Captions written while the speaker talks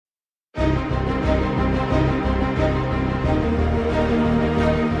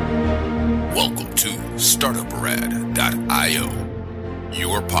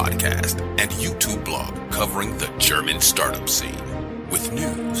podcast and YouTube blog covering the German startup scene with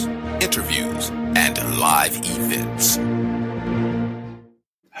news, interviews, and live events.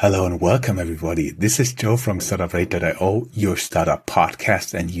 Hello and welcome everybody. This is Joe from StartupRate.io, your startup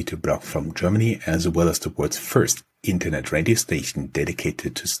podcast and YouTube blog from Germany, as well as the world's first internet radio station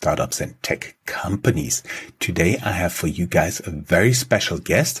dedicated to startups and tech companies. Today I have for you guys a very special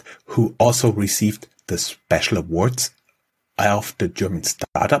guest who also received the special awards of the German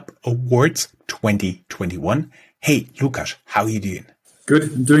Startup Awards 2021. Hey, Lukasz, how are you doing? Good.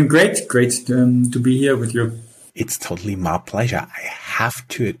 I'm doing great. Great to be here with you. It's totally my pleasure. I have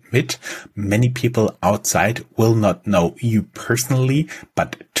to admit, many people outside will not know you personally,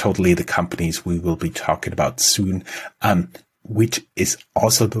 but totally the companies we will be talking about soon, which is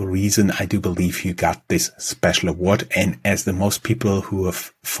also the reason I do believe you got this special award. And as the most people who are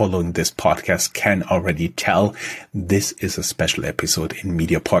following this podcast can already tell, this is a special episode in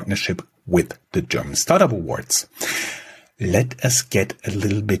media partnership with the German Startup Awards. Let us get a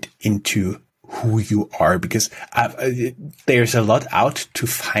little bit into who you are, because there's a lot out to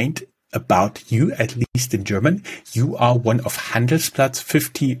find about you, at least in German. You are one of Handelsblatt's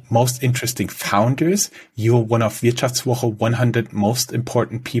 50 most interesting founders. You're one of Wirtschaftswoche 100 most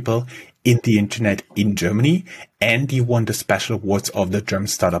important people in the internet in Germany. And you won the special awards of the German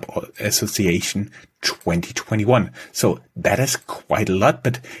Startup Association 2021. So that is quite a lot,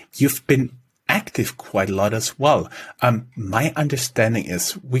 but you've been active quite a lot as well. My understanding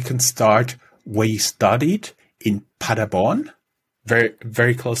is we can start where you studied in Paderborn, very,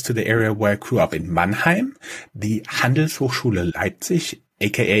 very close to the area where I grew up in Mannheim, the Handelshochschule Leipzig,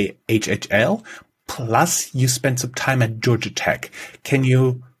 aka HHL, plus you spent some time at Georgia Tech. Can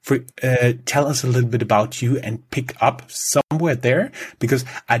you tell us a little bit about you and pick up somewhere there? Because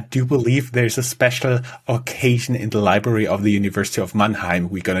I do believe there's a special occasion in the library of the University of Mannheim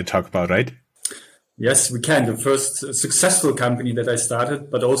we're going to talk about, right? Yes, we can. The first successful company that I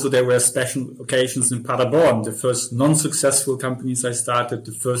started, but also there were special occasions in Paderborn. The first non-successful companies I started,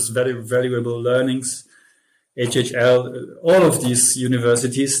 the first very valuable learnings, HHL, all of these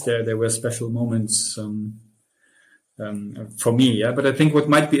universities, there were special moments for me. Yeah, but I think what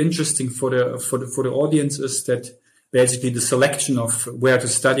might be interesting for the audience is that basically the selection of where to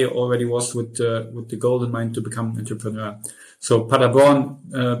study already was with the goal in mind to become an entrepreneur. So Paderborn,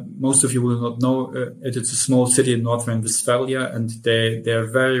 most of you will not know it. It's a small city in North Rhine-Westphalia, and they're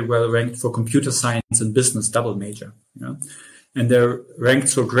very well ranked for computer science and business double major. Yeah? And they're ranked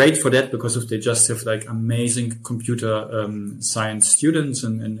so great for that because they just have like amazing computer science students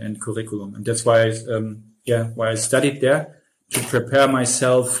and curriculum. And that's why I studied there, to prepare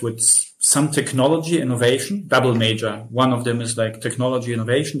myself with some technology innovation, double major. One of them is like technology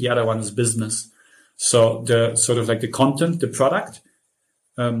innovation. The other one is business. So the sort of like the content, the product,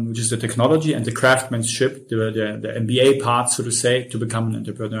 which is the technology, and the craftsmanship, the MBA part, so to say, to become an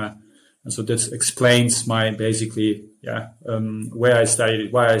entrepreneur. And so this explains my basically, where I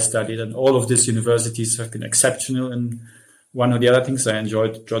studied, why I studied, and all of these universities have been exceptional. And one of the other things I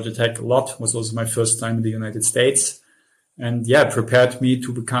enjoyed Georgia Tech a lot was also my first time in the United States, and prepared me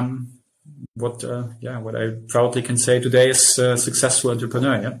to become what I proudly can say today is a successful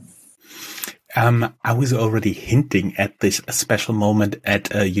entrepreneur. Yeah. I was already hinting at this special moment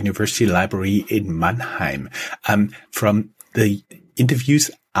at a university library in Mannheim. From the interviews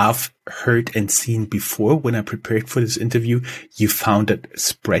I've heard and seen before when I prepared for this interview, you founded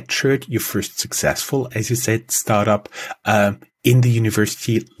Spreadshirt, your first successful, as you said, startup, in the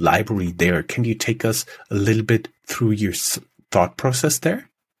university library there. Can you take us a little bit through your thought process there?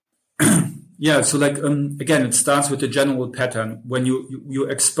 Yeah, so like again, it starts with the general pattern. When you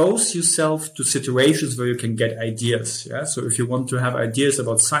expose yourself to situations where you can get ideas. Yeah, so if you want to have ideas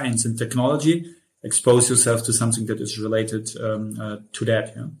about science and technology, expose yourself to something that is related to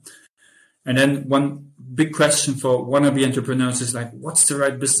that. Yeah? And then one big question for wannabe entrepreneurs is like, what's the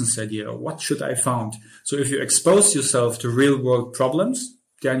right business idea? Or what should I found? So if you expose yourself to real world problems,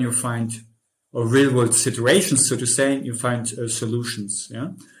 then you find, or real world situations, so to say, you find solutions. Yeah.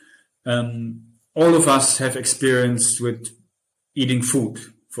 All of us have experience with eating food,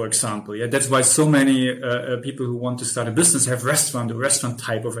 for example. Yeah, that's why so many people who want to start a business have restaurant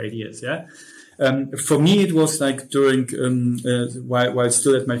type of ideas. Yeah, for me it was like during while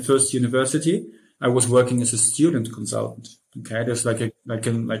still at my first university, I was working as a student consultant. Okay, there's like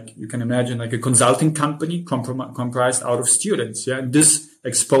you can imagine like a consulting company comprised out of students. Yeah, and this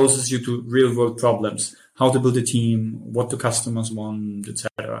exposes you to real world problems. How to build a team, what the customers want,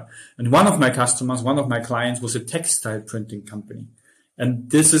 etc. And one of my clients was a textile printing company. And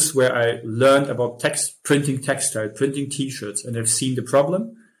this is where I learned about printing textile, printing t-shirts, and I've seen the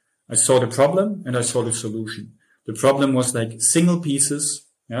problem. I saw the problem and I saw the solution. The problem was like single pieces,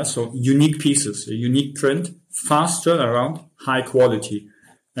 so unique pieces, a unique print, fast turnaround, high quality.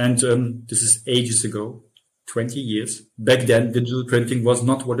 And this is ages ago, 20 years. Back then, digital printing was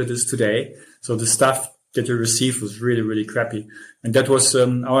not what it is today. So the stuff that you received was really, really crappy. And that was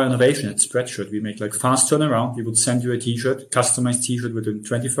our innovation at Spreadshirt. We make like fast turnaround. We would send you a t-shirt, customized t-shirt within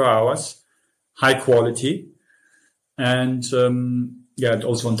 24 hours, high quality, and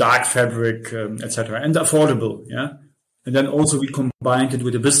also on dark fabric, etc., and affordable. Yeah, and then also we combined it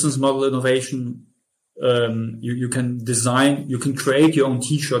with a business model innovation. You can design, you can create your own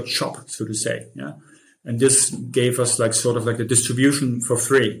t-shirt shop, so to say. Yeah. And this gave us like sort of like a distribution for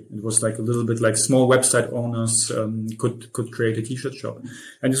free. It was like a little bit like small website owners could create a t-shirt shop.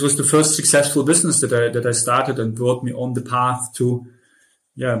 And this was the first successful business that I started and brought me on the path to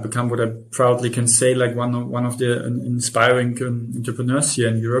become what I proudly can say like one of the inspiring entrepreneurs here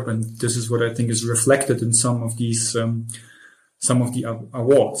in Europe. And this is what I think is reflected in some of these some of the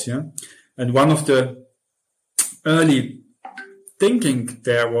awards. Yeah, and one of the early thinking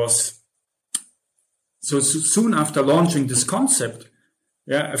there was. So soon after launching this concept,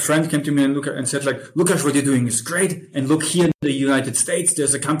 a friend came to me and said like, Lukasz, what you're doing is great. And look, here in the United States,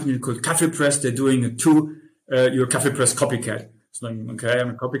 there's a company called Coffee Press. They're doing it too. You're a Coffee Press copycat. It's like, okay, I'm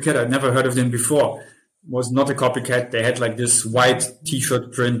a copycat. I'd never heard of them before. Was not a copycat. They had like this white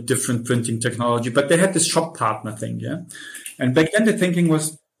t-shirt print, different printing technology, but they had this shop partner thing. Yeah. And back then the thinking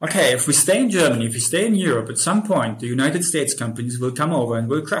was, okay, if we stay in Germany, if we stay in Europe, at some point, the United States companies will come over and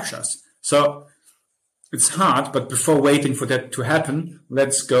will crush us. So it's hard, but before waiting for that to happen,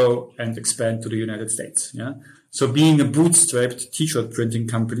 let's go and expand to the United States. Yeah. So being a bootstrapped t-shirt printing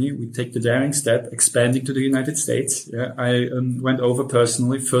company, we take the daring step, expanding to the United States. Yeah. I went over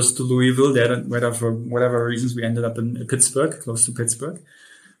personally, first to Louisville, where for whatever reasons we ended up in Pittsburgh, close to Pittsburgh.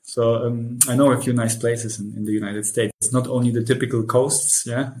 So I know a few nice places in the United States. It's not only the typical coasts.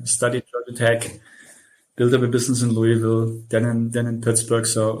 Yeah. I studied Georgia Tech. Built up a business in Louisville, then in Pittsburgh.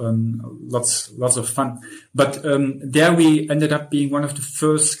 So lots of fun. But there we ended up being one of the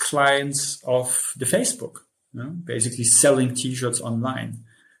first clients of the Facebook, basically selling t-shirts online.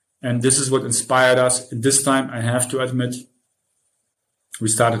 And this is what inspired us. And this time, I have to admit, we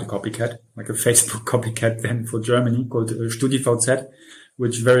started a copycat, like a Facebook copycat then for Germany called StudiVZ,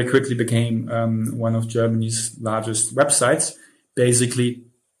 which very quickly became one of Germany's largest websites, basically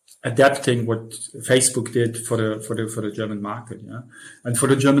adapting what Facebook did for the German market. Yeah. And for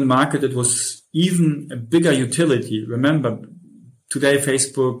the German market, it was even a bigger utility. Remember, today,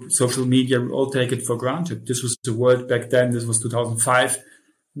 Facebook, social media, we all take it for granted. This was the world back then. This was 2005.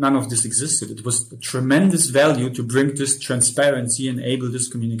 None of this existed. It was a tremendous value to bring this transparency, enable this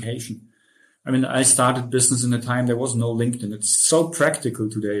communication. I mean, I started business in a time there was no LinkedIn. It's so practical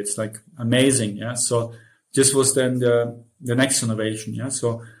today. It's like amazing. Yeah. So this was then the next innovation. Yeah.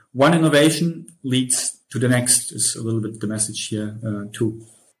 So one innovation leads to the next is a little bit the message here too.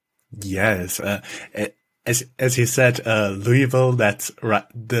 Yes. As you said, Louisville, that's right.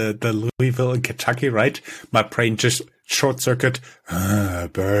 The Louisville in Kentucky, right? My brain just short circuit,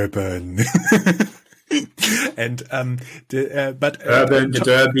 bourbon. And, Urban, the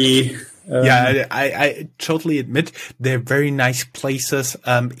Derby. I totally admit they're very nice places,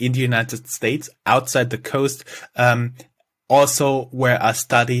 in the United States, outside the coast. Also, where I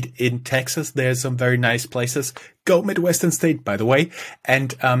studied in Texas, there's some very nice places. Go Midwestern State, by the way.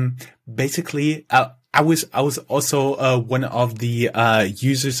 And, basically, I was also, one of the,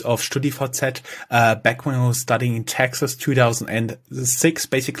 users of StudiVZ, back when I was studying in Texas, 2006.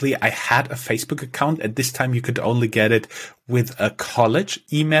 Basically, I had a Facebook account. At this time, you could only get it with a college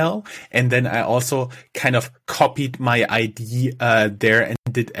email. And then I also kind of copied my ID, there and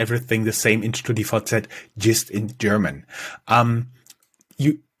did everything the same in StudiVZ, just in German.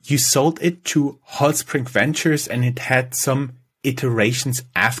 You sold it to Holzbrink Ventures and it had some iterations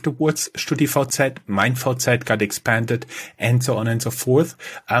afterwards. StudiVZ, MeinVZ got expanded and so on and so forth.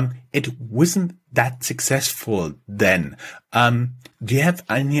 It wasn't that successful then. Do you have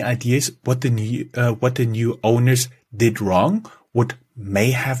any ideas what the new owners did wrong? What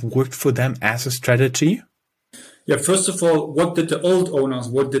may have worked for them as a strategy? Yeah, first of all, what did the old owners,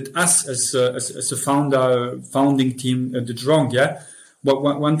 what did us as a founding team did wrong? Yeah. But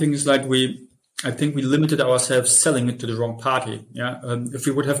one thing is like I think we limited ourselves selling it to the wrong party. Yeah. If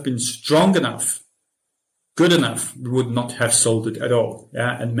we would have been strong enough, good enough, we would not have sold it at all.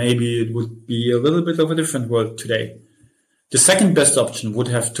 Yeah. And maybe it would be a little bit of a different world today. The second best option would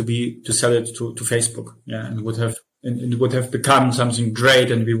have to be to sell it to Facebook. Yeah. And it would have become something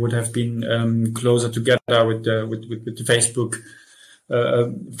great and we would have been, closer together with the Facebook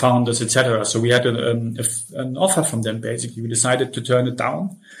founders, etc. So we had an offer from them. Basically, we decided to turn it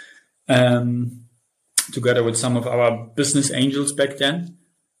down, together with some of our business angels back then,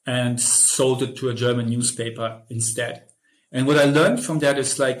 and sold it to a German newspaper instead. And what I learned from that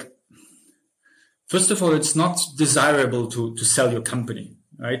is, like, first of all, it's not desirable to sell your company,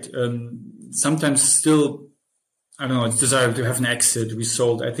 right? Sometimes still, I don't know, it's desirable to have an exit. We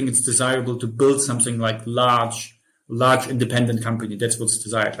sold. I think it's desirable to build something like large independent company. That's what's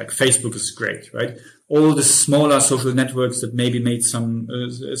desired. Like Facebook is great, right? All the smaller social networks that maybe made some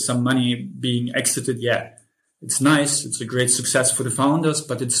money being exited. Yeah, it's nice. It's a great success for the founders,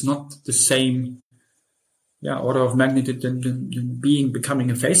 but it's not the same, order of magnitude than becoming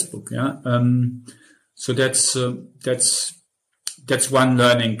a Facebook. Yeah. So that's one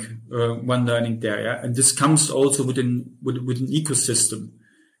learning there. Yeah. And this comes also with an ecosystem.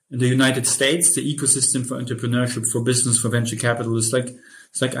 In the United States, the ecosystem for entrepreneurship, for business, for venture capital is like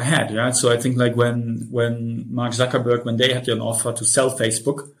ahead. Yeah. So I think, like, when Mark Zuckerberg, when they had an offer to sell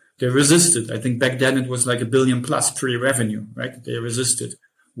Facebook, they resisted. I think back then it was like $1 billion plus pre-revenue, right? They resisted.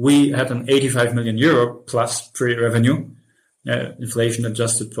 We had an 85 million euro plus pre-revenue, inflation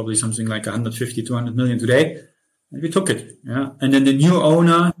adjusted, probably something like 150, 200 million today. And we took it. Yeah. And then the new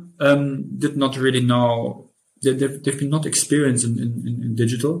owner, did not really know. They've been not experienced in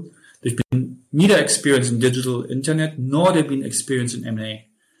digital. They've been neither experienced in digital internet, nor they've been experienced in M&A.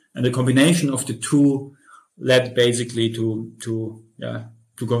 And the combination of the two led basically to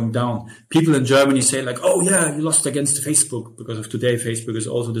going down. People in Germany say, like, oh yeah, you lost against Facebook, because of today Facebook is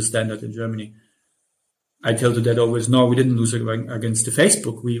also the standard in Germany. I tell to that always, no, we didn't lose against the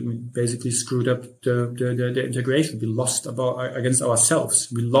Facebook. We basically screwed up the integration. We lost against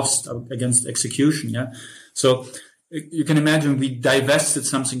ourselves. We lost against execution. Yeah. So you can imagine we divested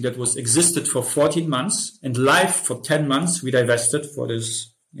something that existed for 14 months and live for 10 months. We divested for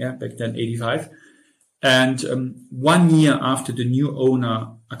this, back then 85. And 1 year after the new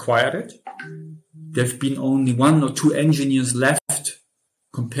owner acquired it, there've been only 1 or 2 engineers left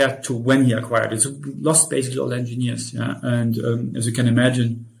compared to when he acquired it. So we lost basically all engineers. Yeah. And as you can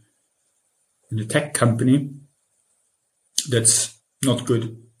imagine, in a tech company, that's not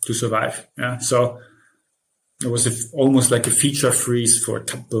good to survive. Yeah. So it was almost like a feature freeze for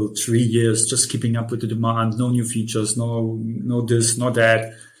 3 years, just keeping up with the demand, no new features, no this, no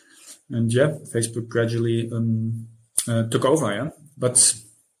that. And Facebook gradually took over. Yeah. But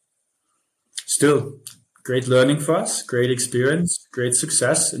still, great learning for us, great experience, great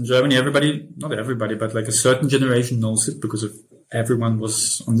success. In Germany, not everybody, but like a certain generation knows it because everyone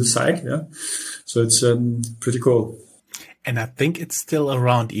was on the side. Yeah. So it's pretty cool. And I think it's still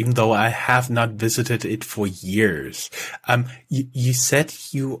around, even though I have not visited it for years. You said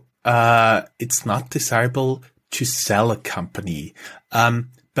it's not desirable to sell a company.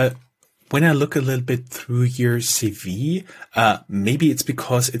 But when I look a little bit through your CV, maybe it's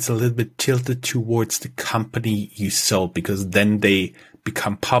because it's a little bit tilted towards the company you sold, because then they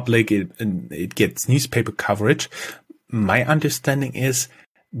become public and it gets newspaper coverage. My understanding is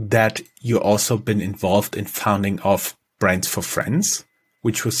that you also been involved in founding of Brands for Friends,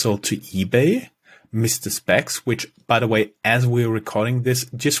 which was sold to eBay, Mr. Specs, which, by the way, as we're recording this,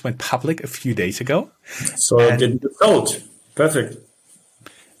 just went public a few days ago. So it didn't get sold. Perfect.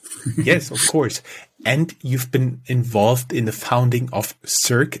 Yes, of course. And you've been involved in the founding of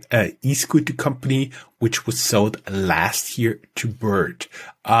Cirque, an e-scooter company, which was sold last year to Bird.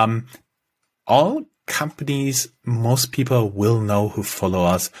 All companies, most people will know who follow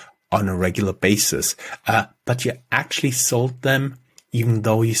us on a regular basis. But you actually sold them, even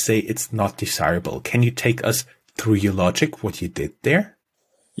though you say it's not desirable. Can you take us through your logic, what you did there?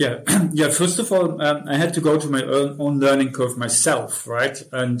 Yeah. First of all, I had to go to my own learning curve myself, right?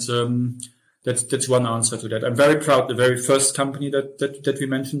 And that's one answer to that. I'm very proud. The very first company that we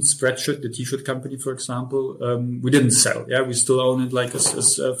mentioned, Spreadshirt, the T-shirt company, for example, we didn't sell. Yeah, we still own it. Like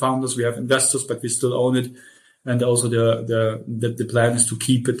as founders, we have investors, but we still own it. And also the plan is to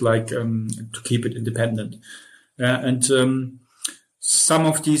keep it independent.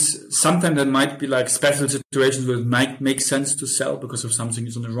 Sometimes there might be like special situations where it might make sense to sell because of something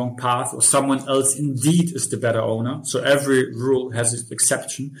is on the wrong path or someone else indeed is the better owner. So every rule has its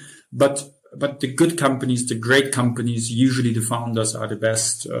exception, but the good companies, the great companies, usually the founders are the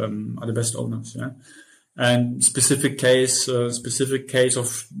best owners. Yeah. And specific case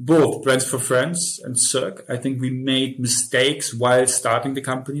of both Brands for Friends and Cirque. I think we made mistakes while starting the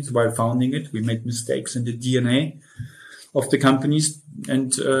companies, while founding it. We made mistakes in the DNA of the companies,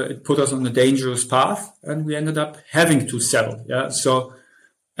 and it put us on a dangerous path, and we ended up having to sell. Yeah. So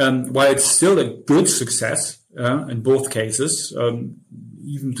while it's still a good success, in both cases,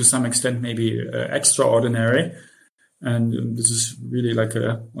 even to some extent maybe extraordinary. And this is really like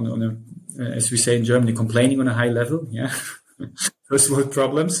as we say in Germany, complaining on a high level. Yeah, first world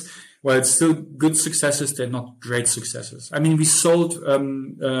problems. Well, it's still good successes. They're not great successes. I mean, we sold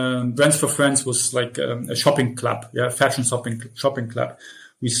Brands for Friends was like a shopping club, fashion shopping club.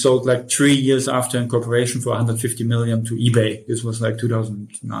 We sold like 3 years after incorporation for 150 million to eBay. This was like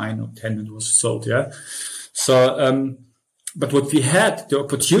 2009 or 10. It was sold. Yeah. So, but what we had the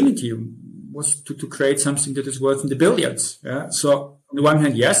opportunity was to create something that is worth in the billions. Yeah. So on the one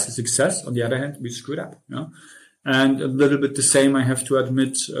hand, yes, a success. On the other hand, we screwed up. Yeah. And a little bit the same, I have to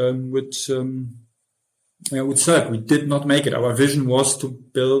admit, with Cirque. We did not make it. Our vision was to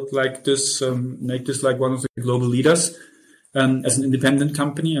build like this, make this like one of the global leaders, as an independent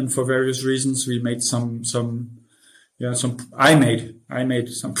company. And for various reasons, we made I made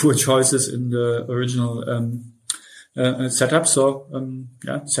some poor choices in the original, setup. So,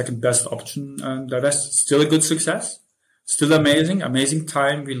 second best option, divest. Still a good success. Still amazing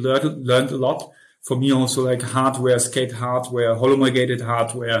time. We learned a lot. For me, also like hardware, skate hardware, homologated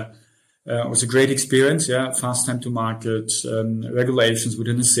hardware, was a great experience. Yeah. Fast time to market, regulations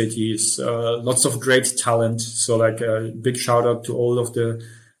within the cities, lots of great talent. So like a big shout out to all of the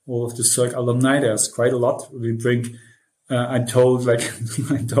Cirque alumni. There's quite a lot. We bring, it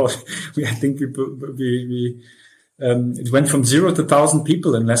went from 0 to 1,000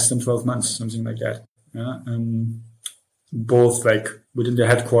 people in less than 12 months, something like that. Yeah. Both like within the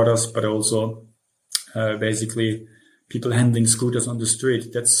headquarters, but also, basically people handling scooters on the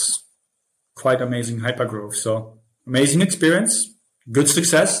street. That's quite amazing hypergrowth. So amazing experience, good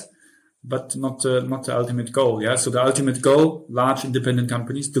success, but not the ultimate goal. Yeah. So the ultimate goal, large independent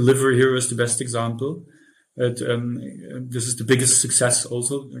companies. Delivery Hero is the best example. This is the biggest success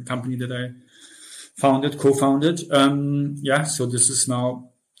also, a company that I co-founded. So this is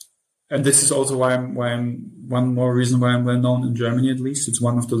now, and this is also why I'm one more reason why I'm well known in Germany, at least. It's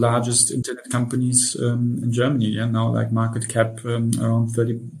one of the largest internet companies in Germany. Yeah, now like market cap around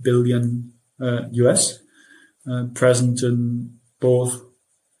 30 billion US, present in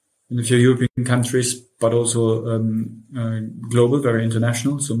a few European countries, but also global, very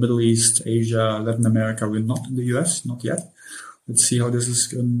international. So Middle East, Asia, Latin America. We're not in the US, not yet. Let's see how this is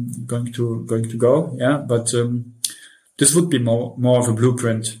going to go. Yeah, but this would be more of a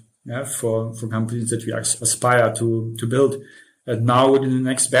blueprint. Yeah, for companies that we aspire to build. And now within the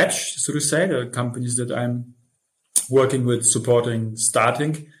next batch, so to say, the companies that I'm working with, supporting,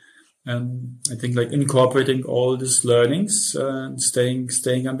 starting, I think like incorporating all these learnings, and staying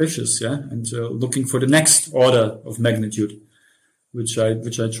ambitious, yeah, and looking for the next order of magnitude, which I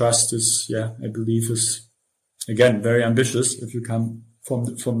trust is, I believe is again very ambitious. If you come from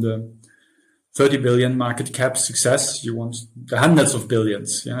the 30 billion market cap success, you want the hundreds of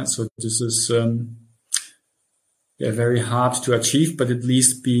billions. Yeah. So this is, very hard to achieve, but at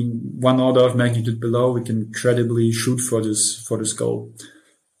least being one order of magnitude below, we can credibly shoot for this goal.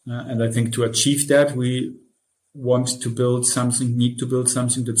 And I think to achieve that, we need to build something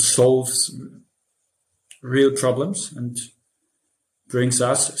that solves real problems and brings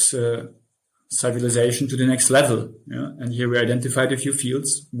us, civilization to the next level. Yeah? And here we identified a few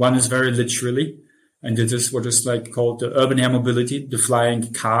fields. One is very literally, and it is what is like called the urban air mobility, the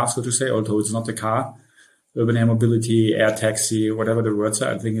flying car, so to say, although it's not a car. Urban air mobility, air taxi, whatever the words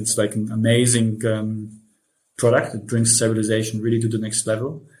are. I think it's like an amazing product. It brings civilization really to the next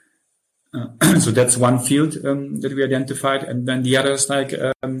level. So that's one field that we identified. And then the other is like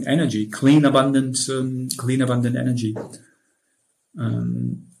energy, clean, abundant energy.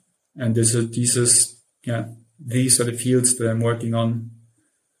 And these are the fields that I'm working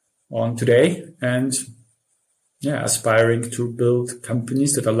on today, and aspiring to build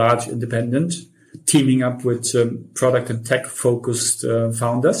companies that are large, independent, teaming up with product and tech focused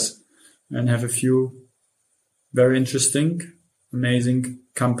founders, and have a few very interesting, amazing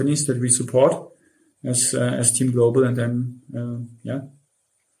companies that we support as Team Global. And I'm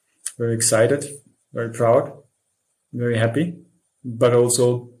very excited, very proud, very happy, but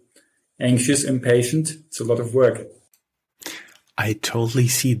also anxious, impatient. It's a lot of work. I totally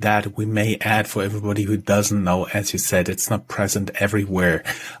see that. We may add, for everybody who doesn't know, as you said, it's not present everywhere.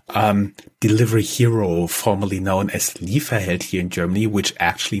 Delivery Hero, formerly known as Lieferheld here in Germany, which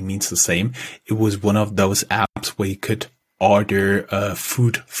actually means the same. It was one of those apps where you could order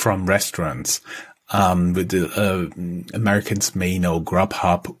food from restaurants. With the Americans may know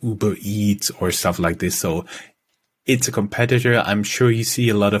Grubhub, Uber Eats, or stuff like this. So it's a competitor. I'm sure you see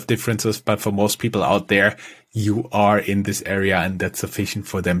a lot of differences, but for most people out there, you are in this area and that's sufficient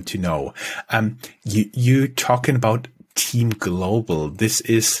for them to know. You talking about Team Global. This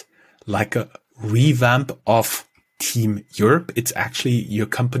is like a revamp of Team Europe. It's actually your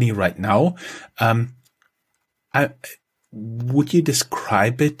company right now. Would you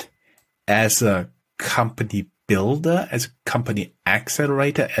describe it as a company builder, as a company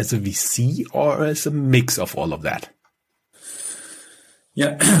accelerator, as a VC, or as a mix of all of that?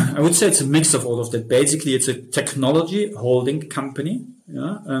 Yeah, I would say it's a mix of all of that. Basically, it's a technology holding company,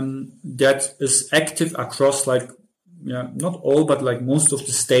 that is active across not all, but like most of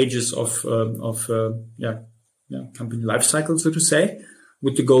the stages of company life cycle, so to say,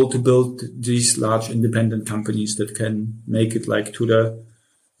 with the goal to build these large independent companies that can make it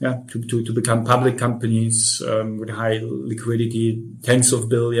to become public companies with high liquidity, tens of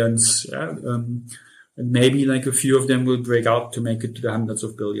billions, and maybe like a few of them will break out to make it to the hundreds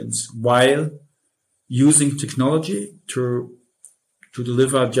of billions, while using technology to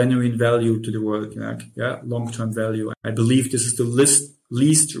deliver genuine value to the world, long-term value. I believe this is the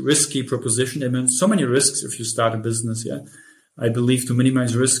least risky proposition. I mean, so many risks if you start a business. I believe to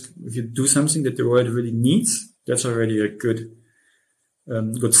minimize risk, if you do something that the world really needs, that's already a good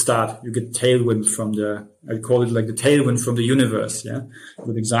start. You get tailwind from I call it like the tailwind from the universe. A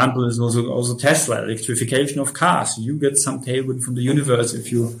good example is also Tesla, electrification of cars. You get some tailwind from the universe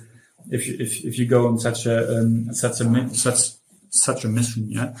if you go on such a mission.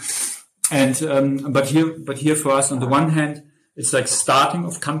 But here for us, on the one hand, it's like starting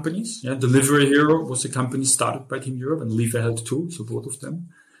of companies. Delivery Hero was a company started by Team Europe, and Lieferheld too, so both of them.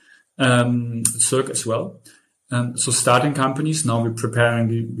 Circ as well. So starting companies. Now we're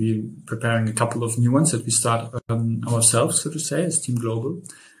preparing a couple of new ones that we start ourselves, so to say, as Team Global.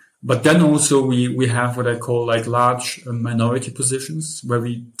 But then also we have what I call like large minority positions, where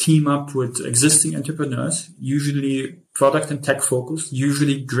we team up with existing entrepreneurs, usually product and tech focused,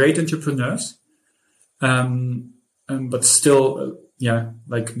 usually great entrepreneurs, but still,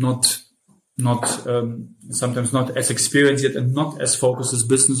 sometimes not as experienced yet and not as focused as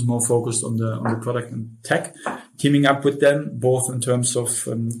business, more focused on the product and tech, teaming up with them, both in terms of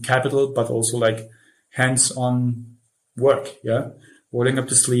capital, but also like hands-on work. Rolling up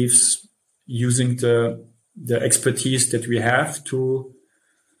the sleeves, using the expertise that we have to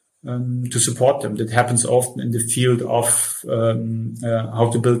support them. That happens often in the field of how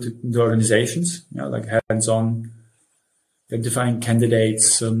to build the organizations, like hands-on, identifying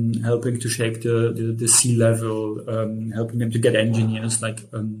candidates, helping to shape the C-level, helping them to get engineers,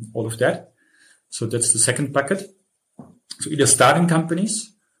 all of that. So that's the second bucket. So either starting companies,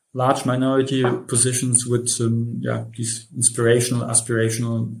 large minority positions with these inspirational,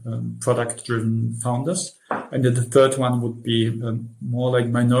 aspirational, product-driven founders. And then the third one would be more like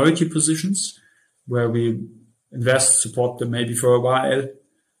minority positions, where we invest, support them maybe for a while,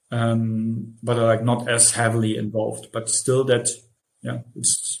 but are like not as heavily involved. But still that,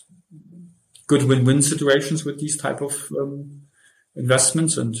 it's good win-win situations with these type of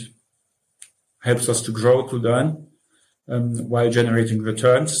investments, and helps us to grow, to learn, while generating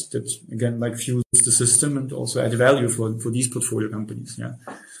returns that again fuels the system and also add value for these portfolio companies.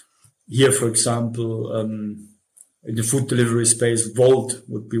 Here, for example, in the food delivery space, Volt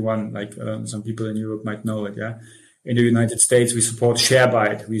would be one. Some people in Europe might know it. In the United States, we support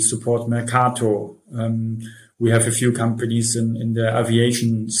ShareByte, we support Mercato. We have a few companies in the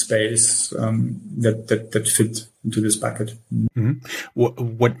aviation space that fit into this bucket. Mm-hmm.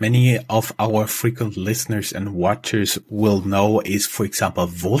 What many of our frequent listeners and watchers will know is, for example,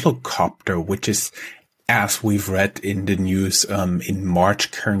 Volocopter, which is, as we've read in the news, in March,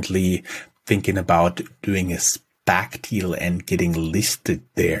 currently thinking about doing a SPAC deal and getting listed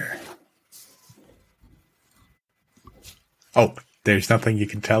there. Oh, there's nothing you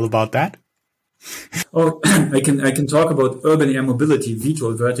can tell about that? Oh, I can talk about urban air mobility,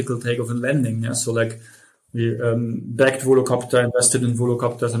 VTOL, vertical takeoff and landing. So we backed Volocopter, invested in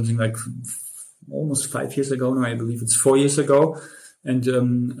Volocopter something like almost 5 years ago now. I believe it's 4 years ago, and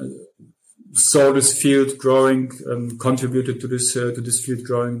saw this field growing, contributed to this field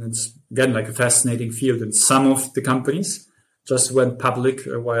growing. And it's again a fascinating field, and some of the companies just went public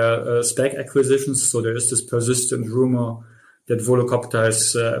via SPAC acquisitions. So there is this persistent rumor that Volocopter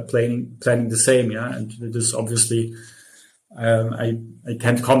is planning the same, and it is obviously, I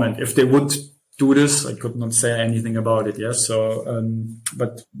can't comment. If they would do this, I could not say anything about it, So,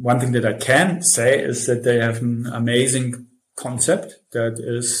 but one thing that I can say is that they have an amazing concept that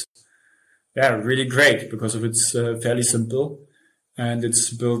is, really great because of its fairly simple. and it's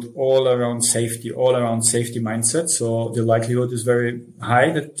built all around safety mindset. So the likelihood is very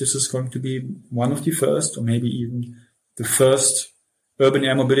high that this is going to be one of the first, or maybe even the first urban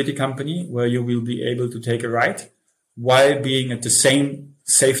air mobility company where you will be able to take a ride while being at the same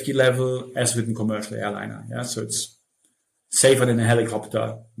safety level as with a commercial airliner. Yeah, so it's safer than a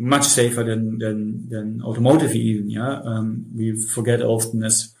helicopter, much safer than automotive even. Yeah, we forget often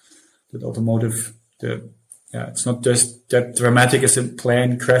as that automotive, it's not just that dramatic as a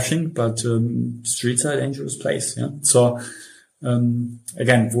plane crashing, but streets are a dangerous place. Yeah, so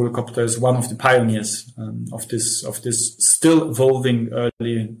again, Volocopter is one of the pioneers of this still evolving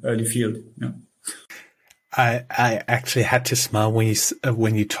early field. Yeah. I actually had to smile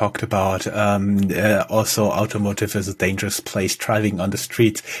when you talked about also automotive as a dangerous place. Driving on the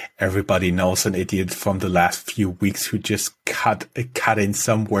streets, everybody knows an idiot from the last few weeks who just cut in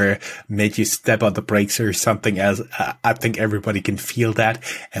somewhere, made you step on the brakes or something else. I think everybody can feel that,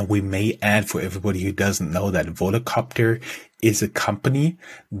 and we may add, for everybody who doesn't know, that Volocopter is a company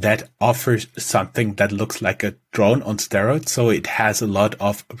that offers something that looks like a drone on steroids. So it has a lot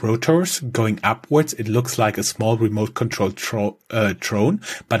of rotors going upwards. It looks like a small remote controlled drone,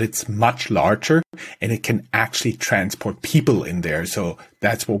 but it's much larger and it can actually transport people in there. So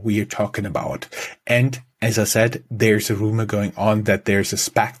that's what we are talking about. And as I said, there's a rumor going on that there's a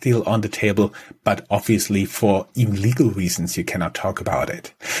SPAC deal on the table, but obviously for even legal reasons, you cannot talk about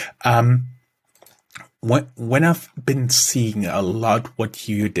it. When I've been seeing a lot what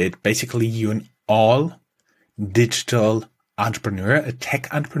you did, basically you're an all digital entrepreneur, a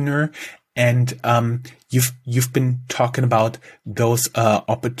tech entrepreneur, and you've been talking about those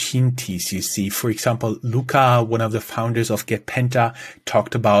opportunities you see. For example, Lukasz, one of the founders of GetPenta,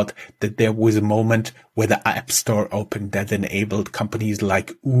 talked about that there was a moment where the App Store opened that enabled companies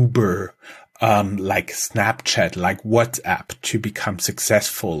like Uber, like Snapchat, like WhatsApp to become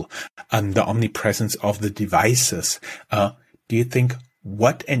successful, the omnipresence of the devices. Do you think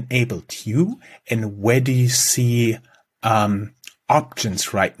what enabled you, and where do you see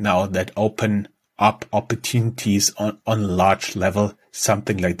options right now that open up opportunities on large level,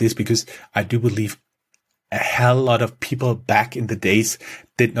 something like this? Because I do believe a hell lot of people back in the days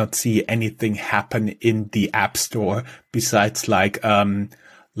did not see anything happen in the App Store besides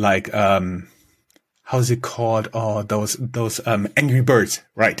how's it called? Oh, those Angry Birds,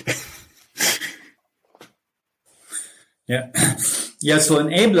 right? Yeah. Yeah. So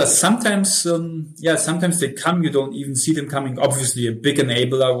enablers, sometimes they come, you don't even see them coming. Obviously a big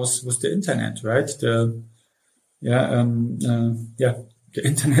enabler was the internet, right? The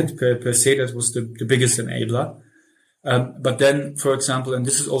internet per se, that was the biggest enabler. But then, for example, and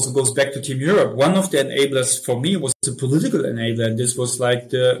this also goes back to Team Europe, one of the enablers for me was a political enabler. And this was like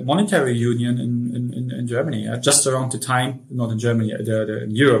the monetary union in Germany, just around the time, not in Germany,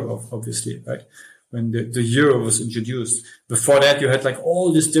 in Europe, obviously, right? When the euro was introduced. Before that, you had like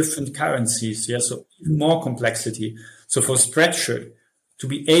all these different currencies. Yeah. So even more complexity. So for Spreadshirt to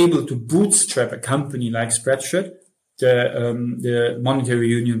be able to bootstrap a company like Spreadshirt, the monetary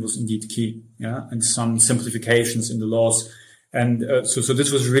union was indeed key. Yeah. And some simplifications in the laws. And, so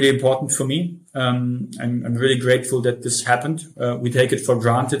this was really important for me. I'm really grateful that this happened. We take it for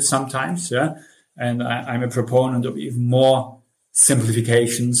granted sometimes. Yeah. And I'm a proponent of even more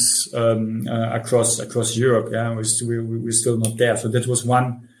simplifications, across Europe. Yeah. We're still not there. So that was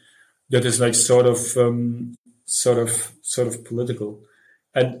one that is like sort of political.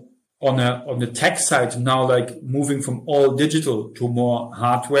 And on the tech side now, like moving from all digital to more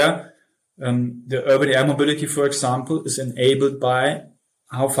hardware, the urban air mobility, for example, is enabled by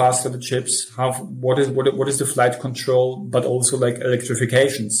how fast are the chips, what is the flight control, but also like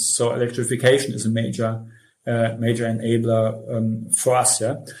electrifications. So electrification is a major enabler for us.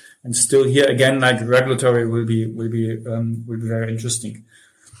 Yeah, and still here again, like regulatory will be very interesting.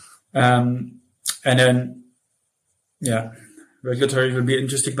 And then regulatory will be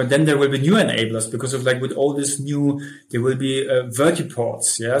interesting, but then there will be new enablers because of like with all this new, there will be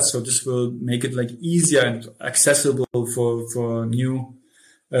vertiports. Yeah. So this will make it like easier and accessible for new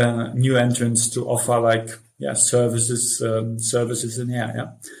entrants to offer like, services in air.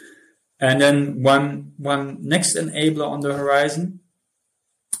 Yeah. And then one next enabler on the horizon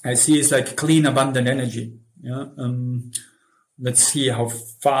I see is like clean, abundant energy. Yeah. Let's see how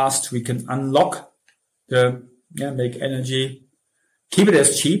fast we can unlock make energy, keep it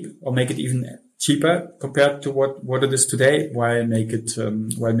as cheap or make it even cheaper compared to what it is today while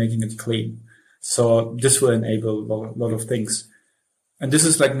making it clean. So this will enable a lot of things. And this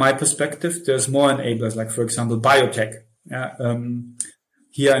is like my perspective. There's more enablers, like for example, biotech. Yeah.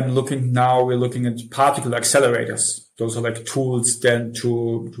 here we're looking at particle accelerators. Those are like tools then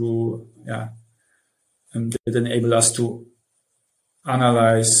and that enable us to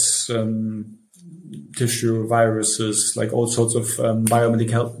analyze tissue, viruses, like all sorts of bio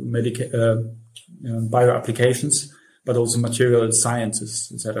applications, but also material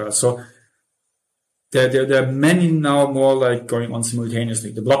sciences, etc. So there are many now more like going on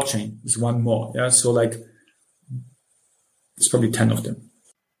simultaneously. The blockchain is one more. Yeah. So like it's probably 10 of them.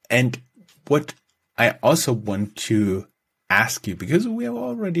 And what I also want to ask you, because we are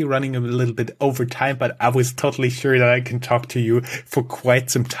already running a little bit over time, but I was totally sure that I can talk to you for quite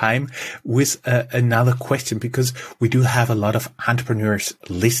some time with another question, because we do have a lot of entrepreneurs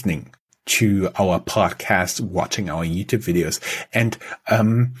listening to our podcast, watching our YouTube videos. And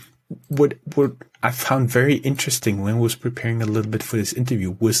what I found very interesting when I was preparing a little bit for this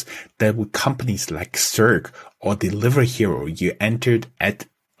interview was that with companies like Cirque or Delivery Hero, you entered at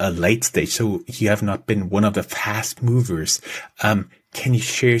a late stage, so you have not been one of the fast movers. Can you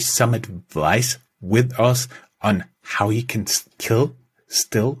share some advice with us on how you can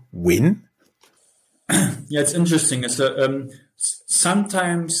still win? Yeah, it's interesting. It's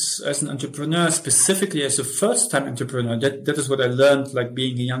sometimes as an entrepreneur, specifically as a first-time entrepreneur, that is what I learned, like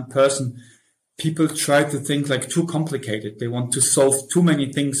being a young person. People try to think like too complicated. They want to solve too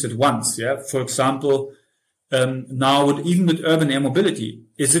many things at once. Yeah. For example, now even with urban air mobility,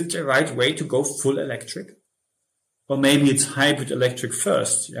 is it the right way to go full electric? Or maybe it's hybrid electric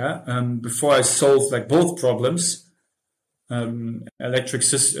first. Yeah. Before I solve like both problems, electric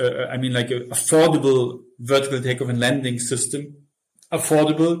system, like an affordable vertical takeoff and landing system,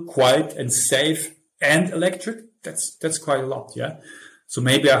 affordable, quiet and safe and electric. That's quite a lot. Yeah. So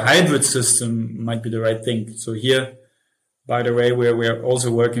maybe a hybrid system might be the right thing. So here, by the way, we're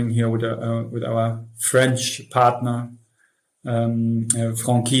also working here with our French partner,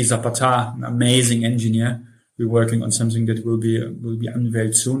 Francky Zapata, an amazing engineer. We're working on something that will be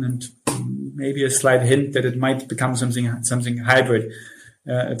unveiled soon, and maybe a slight hint that it might become something hybrid.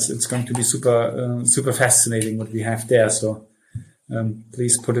 It's going to be super fascinating what we have there. So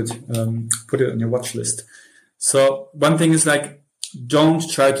please put it on your watch list. So one thing is like, don't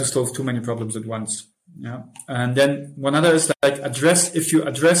try to solve too many problems at once. Yeah. And then one other is like if you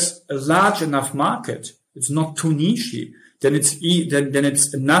address a large enough market, it's not too nichey, then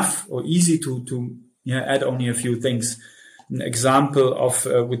it's enough or easy to add only a few things. An example of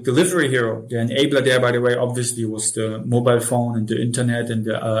with Delivery Hero, the enabler there, by the way, obviously was the mobile phone and the internet and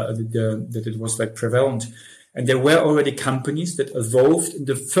that it was like prevalent. And there were already companies that evolved in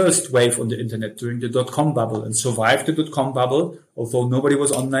the first wave on the internet during the .com bubble and survived the .com bubble, although nobody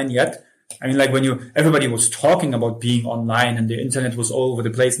was online yet. I mean, like everybody was talking about being online and the internet was all over the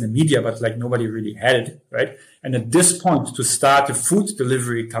place in the media, but like nobody really had it, right? And at this point, to start a food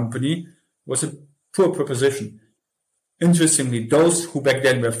delivery company was a poor proposition. Interestingly, those who back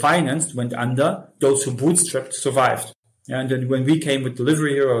then were financed went under. Those who bootstrapped survived. Yeah, and then when we came with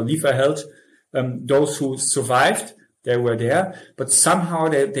Delivery Hero or Lieferheld, those who survived, they were there, but somehow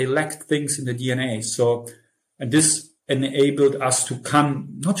they lacked things in the DNA. So, and this enabled us to come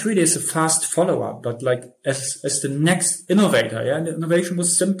not really as a fast follower, but like as the next innovator. Yeah, and the innovation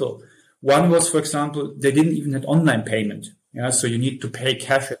was simple. One was, for example, they didn't even have online payment. Yeah, so you need to pay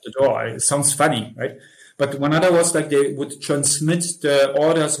cash at the door. It sounds funny, right? But one other was like they would transmit the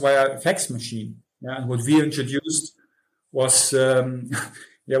orders via a fax machine. Yeah, and what we introduced was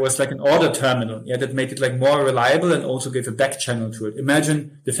was like an order terminal. Yeah, that made it like more reliable and also gave a back channel to it.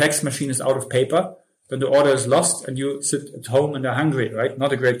 Imagine the fax machine is out of paper, then the order is lost, and you sit at home and are hungry, right?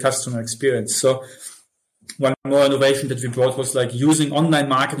 Not a great customer experience. So one more innovation that we brought was like using online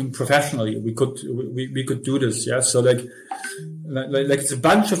marketing professionally. We could do this. Yeah, so like it's a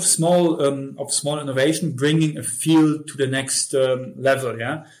bunch of small innovation bringing a field to the next level.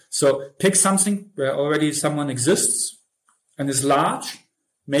 Yeah, so pick something where already someone exists and is large,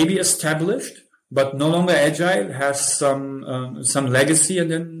 maybe established, but no longer agile, has some legacy, and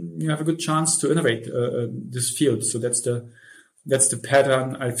then you have a good chance to innovate this field. So that's the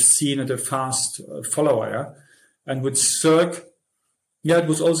pattern I've seen at a fast follower. Yeah? And with Cirque, it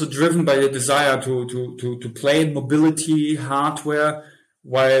was also driven by the desire to play in mobility hardware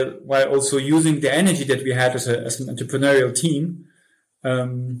while also using the energy that we had as an entrepreneurial team,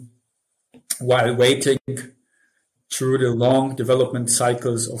 while waiting through the long development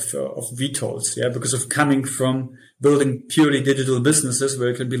cycles of VTOLs, because of coming from building purely digital businesses where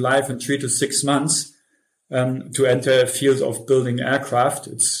it can be live in 3 to 6 months, to enter a field of building aircraft.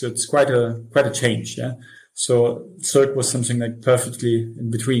 It's quite a change. Yeah. So Cirque was something like perfectly in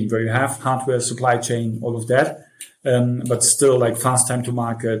between, where you have hardware, supply chain, all of that, but still like fast time to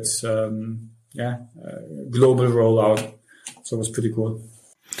market, global rollout. So it was pretty cool.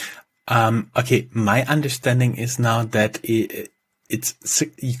 Okay, my understanding is now that you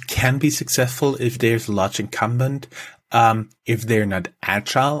can be successful if there's a large incumbent, if they're not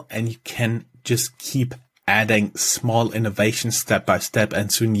agile, and you can just keep adding small innovations step by step, and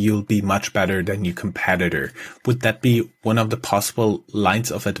soon you'll be much better than your competitor. Would that be one of the possible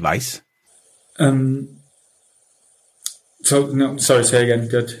lines of advice? Say again.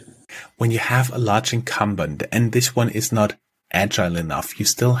 Good. When you have a large incumbent and this one is not agile enough, you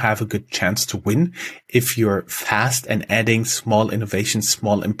still have a good chance to win if you're fast and adding small innovations,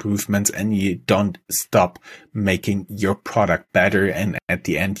 small improvements, and you don't stop making your product better. And at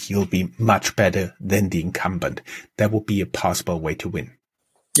the end, you'll be much better than the incumbent. That would be a possible way to win.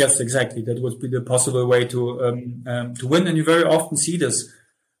 Yes, exactly. That would be the possible way to win. And you very often see this.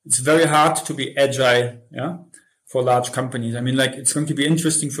 It's very hard to be agile, for large companies. I mean, like, it's going to be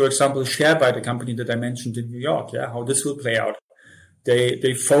interesting, for example, ShareByte, the company that I mentioned in New York, how this will play out.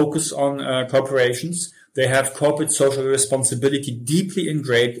 They focus on corporations. They have corporate social responsibility deeply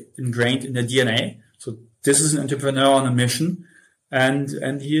ingrained in their DNA. So this is an entrepreneur on a mission,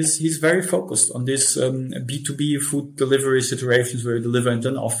 and he's very focused on this B2B food delivery situations where you deliver into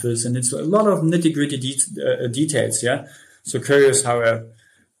an office, and it's a lot of nitty-gritty details. So curious how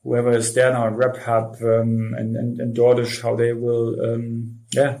whoever is there now, RepHub and DoorDash, how they will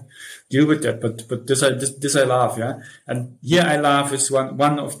deal with that. But this I love, And here I love is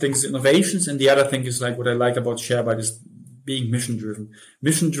one of things innovations, and the other thing is like what I like about ShareByte is being mission driven,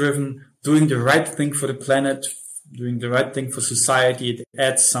 doing the right thing for the planet, doing the right thing for society. It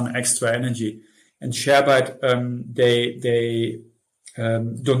adds some extra energy. And ShareByte they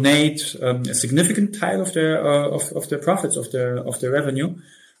donate a significant tile of their profits, of their revenue.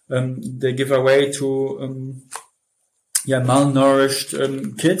 They give away to malnourished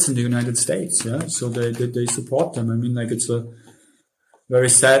kids in the United States. So they support them. I mean, like, it's a very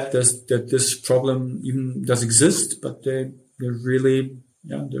sad that this problem even does exist, but they're really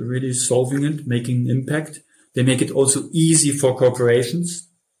solving it, making an impact. They make it also easy for corporations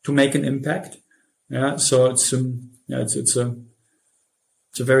to make an impact. So it's a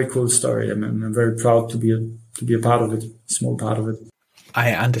very cool story. I'm very proud to be a part of it, a small part of it.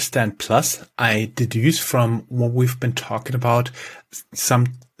 I understand. Plus, I deduce from what we've been talking about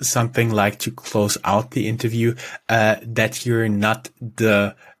something like, to close out the interview, that you're not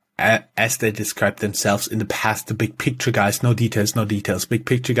as they described themselves in the past, the big picture guys, no details, big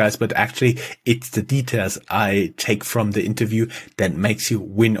picture guys, but actually it's the details I take from the interview that makes you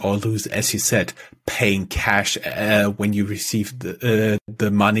win or lose, as you said, paying cash when you receive the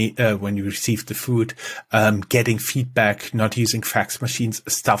money, when you receive the food, getting feedback, not using fax machines,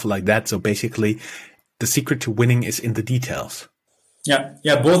 stuff like that. So basically the secret to winning is in the details. Yeah,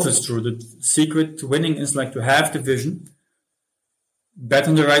 both is true. The secret to winning is like to have the vision, bet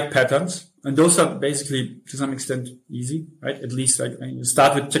on the right patterns, and those are basically to some extent easy, right? At least like you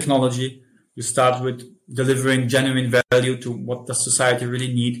start with technology, you start with delivering genuine value to what does society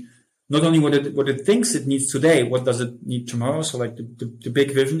really need. Not only what it thinks it needs today, what does it need tomorrow? So like the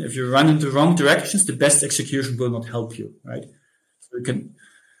big vision. If you run in the wrong directions, the best execution will not help you, right? So you can,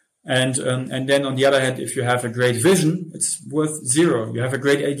 and then on the other hand, if you have a great vision, it's worth zero. You have a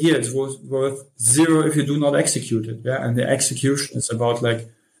great idea, it's worth zero if you do not execute it. And the execution is about like a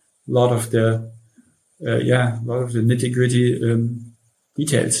lot of the nitty gritty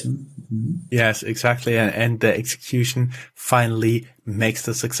details. Mm-hmm. Yes, exactly. And the execution finally makes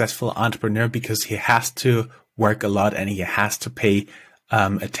the successful entrepreneur, because he has to work a lot and he has to pay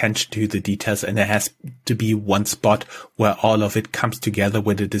attention to the details, and there has to be one spot where all of it comes together,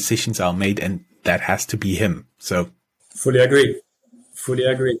 where the decisions are made, and that has to be him. So fully agree.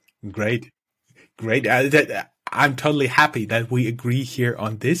 Great. I'm totally happy that we agree here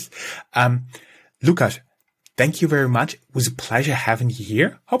on this. Lukasz, thank you very much. It was a pleasure having you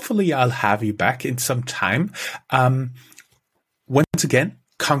here. Hopefully I'll have you back in some time. Once again,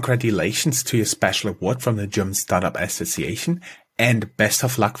 congratulations to your special award from the German Startup Association, and best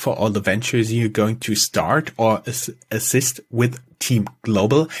of luck for all the ventures you're going to start or assist with Team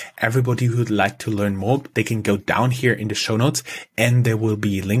Global. Everybody who would like to learn more, they can go down here in the show notes, and there will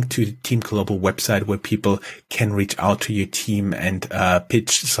be a link to the Team Global website where people can reach out to your team and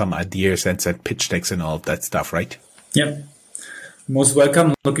pitch some ideas and send pitch decks and all of that stuff, right? Yeah. Most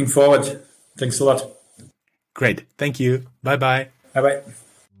welcome. Looking forward. Thanks a lot. Great. Thank you. Bye-bye. Bye-bye.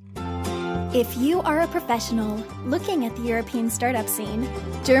 If you are a professional looking at the European startup scene,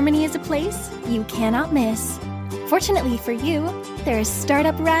 Germany is a place you cannot miss. Fortunately for you, there is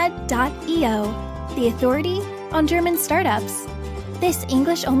startuprad.io, the authority on German startups. This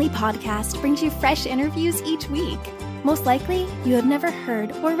English-only podcast brings you fresh interviews each week. Most likely, you have never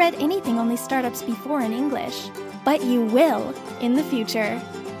heard or read anything on these startups before in English, but you will in the future.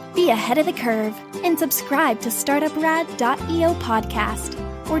 Be ahead of the curve and subscribe to StartupRad.io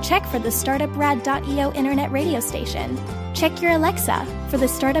podcast, or check for the StartupRad.io internet radio station. Check your Alexa for the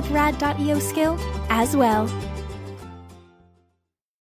StartupRad.io skill as well.